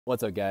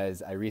What's up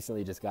guys, I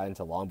recently just got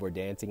into longboard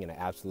dancing and I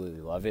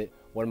absolutely love it.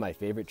 One of my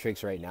favorite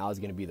tricks right now is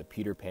going to be the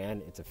Peter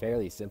Pan. It's a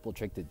fairly simple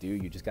trick to do,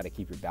 you just got to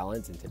keep your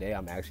balance, and today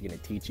I'm actually going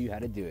to teach you how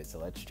to do it, so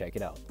let's check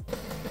it out.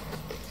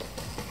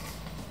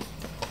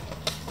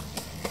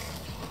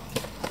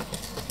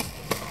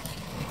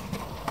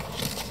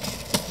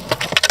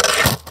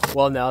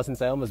 Well, now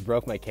since I almost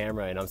broke my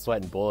camera and I'm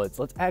sweating bullets,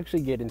 let's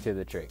actually get into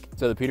the trick.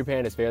 So the Peter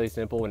Pan is fairly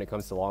simple when it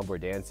comes to longboard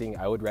dancing.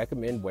 I would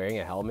recommend wearing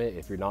a helmet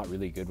if you're not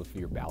really good with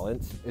your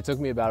balance. It took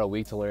me about a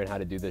week to learn how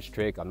to do this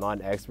trick. I'm not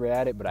an expert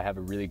at it, but I have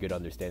a really good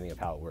understanding of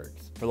how it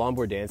works. For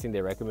longboard dancing,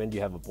 they recommend you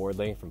have a board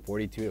length from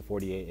 42 to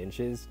 48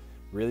 inches.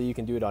 Really, you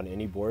can do it on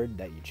any board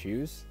that you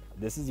choose.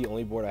 This is the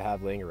only board I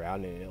have laying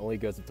around and it only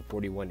goes up to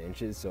 41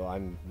 inches, so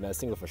I'm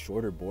messing with a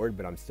shorter board,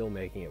 but I'm still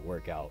making it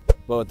work out.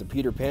 But with the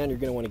Peter Pan, you're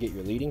gonna wanna get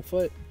your leading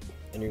foot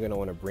and you're gonna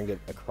wanna bring it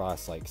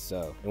across like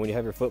so. And when you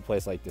have your foot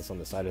placed like this on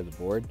the side of the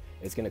board,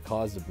 it's gonna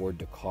cause the board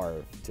to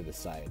carve to the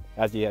side.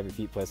 After you have your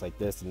feet placed like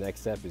this, the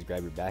next step is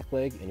grab your back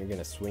leg and you're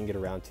gonna swing it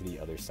around to the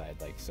other side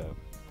like so.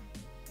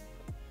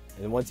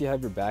 And then once you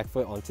have your back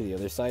foot onto the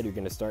other side, you're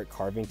gonna start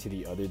carving to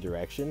the other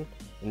direction.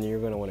 And then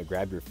you're gonna wanna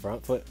grab your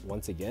front foot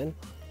once again,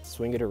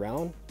 swing it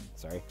around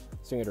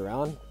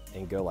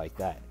and go like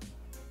that.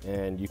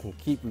 And you can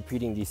keep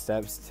repeating these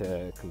steps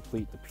to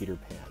complete the Peter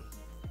Pan.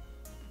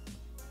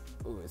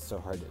 Ooh, it's so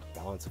hard to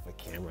balance with a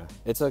camera.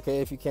 It's okay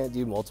if you can't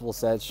do multiple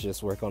sets,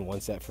 just work on one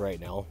set for right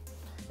now.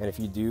 And if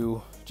you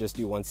do just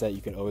do one set,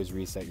 you can always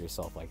reset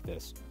yourself like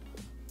this.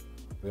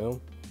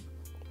 Boom,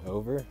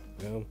 over,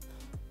 boom.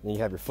 Then you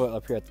have your foot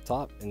up here at the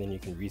top and then you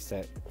can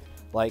reset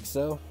like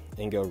so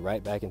and go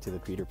right back into the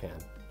Peter Pan.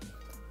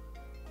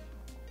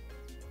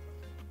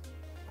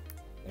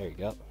 There you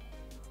go.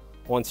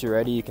 Once you're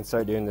ready, you can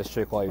start doing this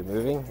trick while you're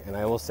moving, and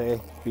I will say,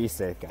 be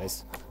safe,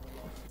 guys.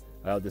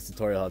 I hope this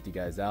tutorial helped you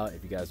guys out.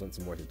 If you guys want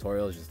some more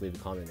tutorials, just leave a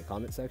comment in the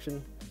comment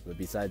section. But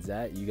besides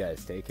that, you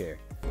guys take care.